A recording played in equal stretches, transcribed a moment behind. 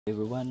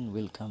Everyone,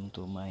 welcome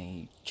to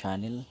my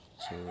channel.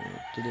 So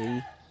today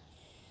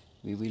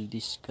we will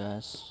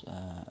discuss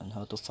on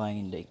how to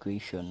find the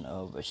equation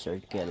of a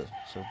circle.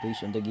 So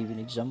based on the given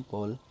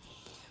example,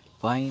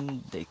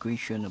 find the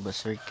equation of a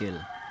circle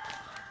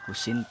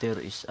whose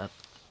center is at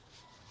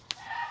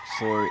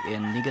 4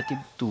 and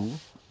negative 2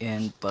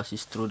 and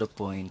passes through the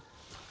point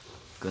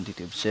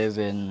quantity of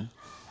 7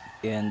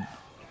 and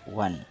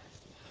 1.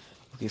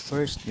 Okay,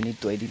 first we need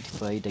to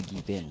identify the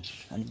given.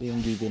 Ano ba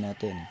yung given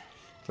natin?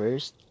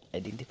 First,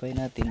 identify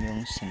natin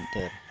yung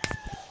center.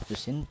 The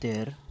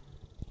center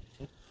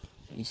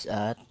is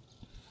at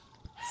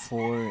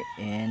 4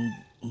 and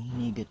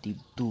negative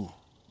 2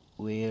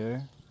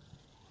 where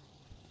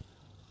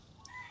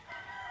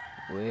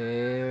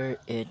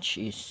h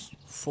is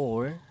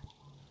 4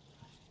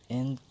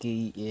 and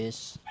k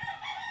is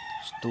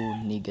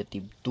 2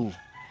 negative 2.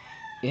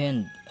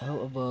 And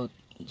how about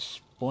this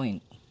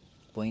point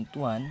 1,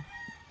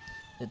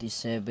 that is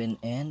 7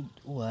 and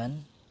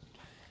 1,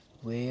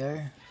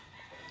 where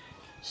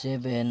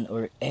 7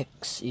 or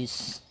x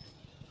is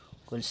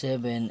equal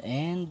 7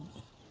 and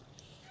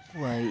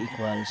y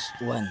equals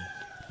 1.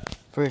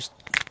 First,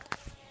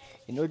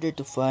 in order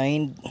to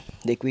find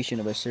the equation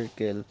of a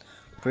circle,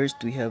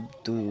 first we have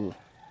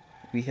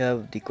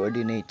the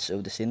coordinates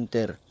of the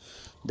center,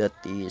 that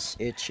is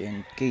h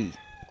and k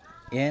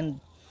and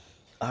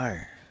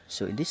r.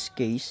 So in this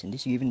case, in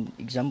this given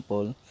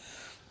example,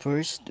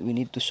 first we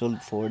need to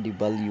solve for the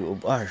value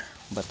of r.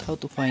 But how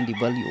to find the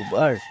value of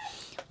r?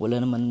 Wala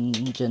naman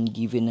dyan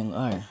given ng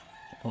r.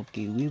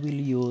 Okay, we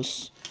will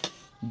use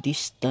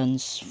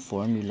distance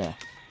formula.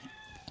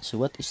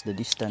 So what is the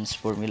distance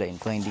formula in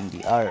finding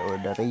the r, or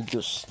the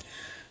radius?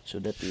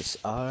 So that is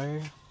r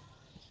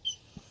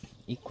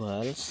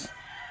equals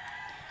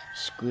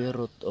square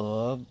root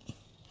of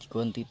the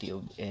quantity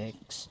of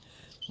x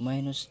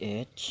minus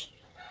h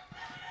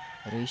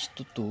raised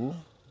to 2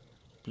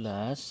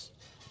 plus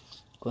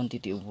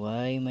quantity of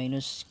y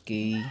minus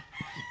k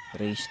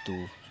raised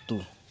to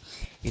 2.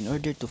 In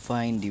order to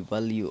find the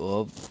value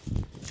of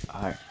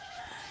r,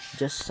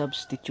 just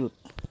substitute.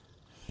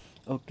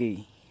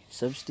 Okay,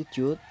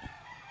 substitute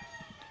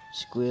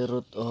square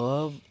root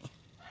of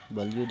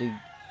value of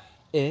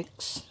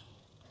x,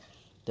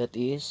 that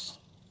is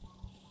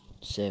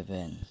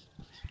 7,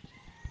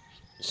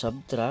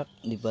 subtract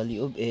the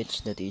value of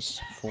h, that is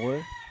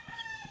 4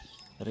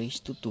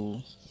 raised to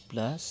 2,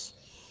 plus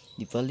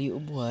the value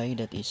of y,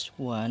 that is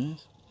 1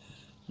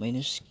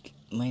 minus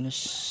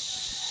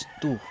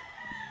 2,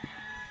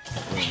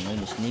 or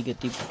minus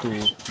negative 2,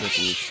 that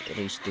is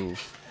raised to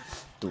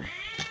 2.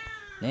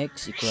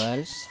 Next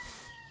equals,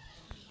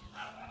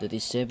 that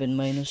is 7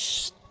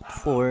 minus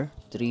 4,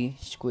 3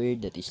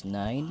 squared, that is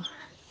 9.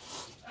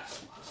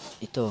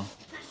 Ito,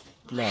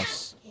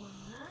 plus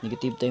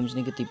negative times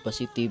negative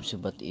positive, so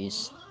that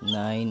is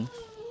 9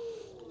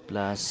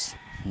 plus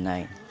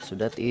 9. So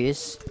that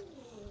is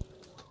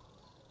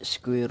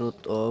square root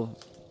of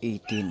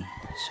 18.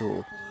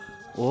 So,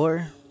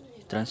 or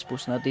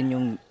transpose natin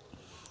yung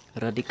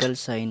radical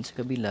sign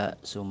sa kabila,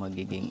 so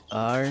magiging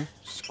r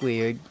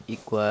squared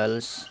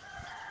equals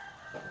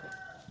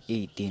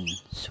 18.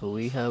 So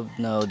we have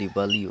now the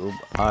value of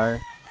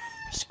r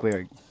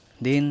squared.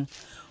 Then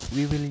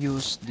we will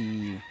use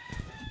the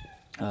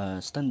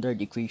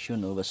standard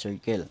equation of a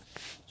circle.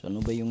 So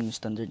ano ba yung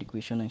standard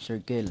equation ng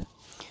circle?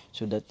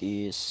 So that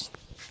is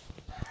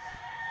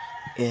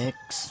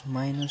x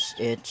minus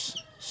h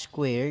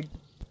squared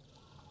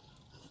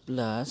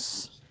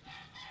plus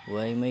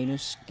y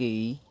minus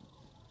k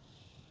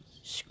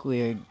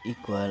squared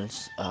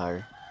equals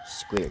r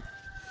squared.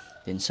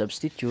 Then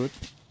substitute,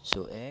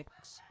 so x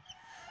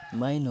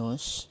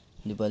minus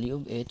the value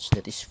of h,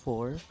 that is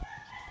 4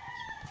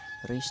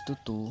 raised to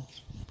 2,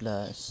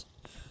 plus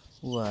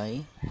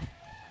y,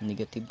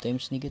 negative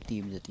times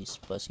negative, that is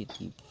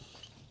positive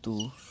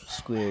 2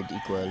 squared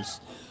equals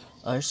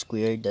r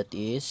squared, that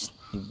is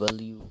the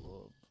value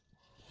of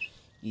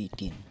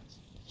 18.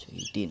 So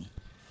 18.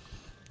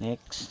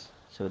 Next,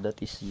 so that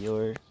is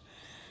your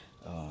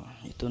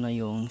ito na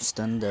yung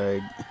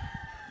standard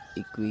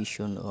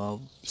equation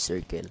of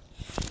circle,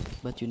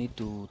 but you need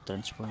to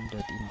transform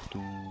that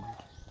into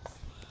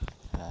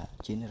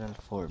general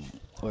form,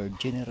 or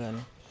general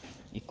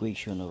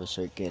equation of a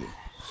circle.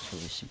 So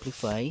we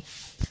simplify,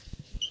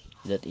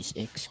 that is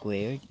x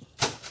squared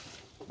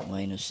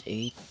minus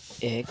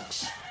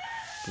 8x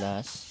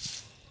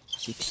plus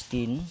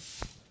 16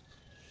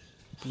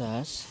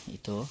 plus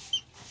ito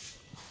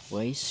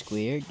y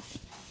squared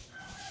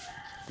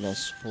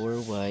plus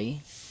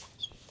 4y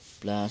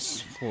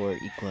plus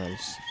 4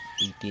 equals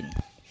 18.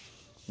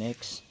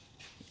 Next,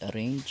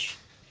 arrange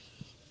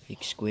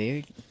x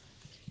squared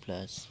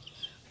plus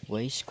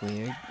y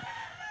squared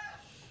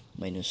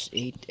minus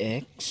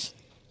 8x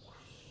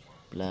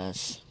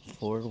plus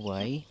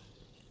 4y,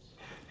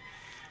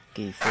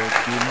 okay, 14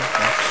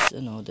 plus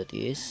that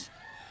is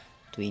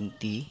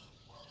 20,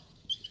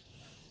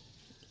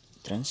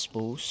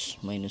 transpose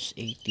minus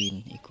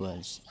 18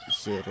 equals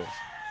 0.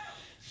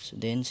 So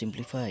then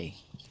simplify,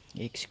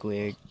 x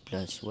squared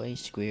plus y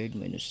squared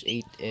minus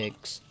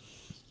 8x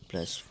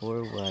plus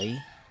 4y.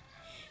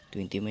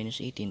 20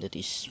 minus 18, that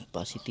is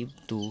positive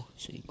 2,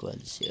 so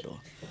equals 0.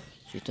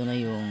 So ito na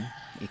yung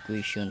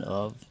equation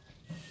of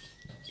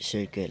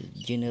circle,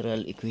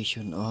 general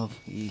equation of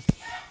a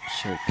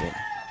circle.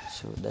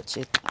 So that's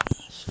it.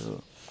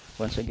 So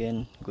once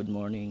again, good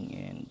morning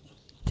and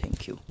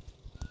thank you.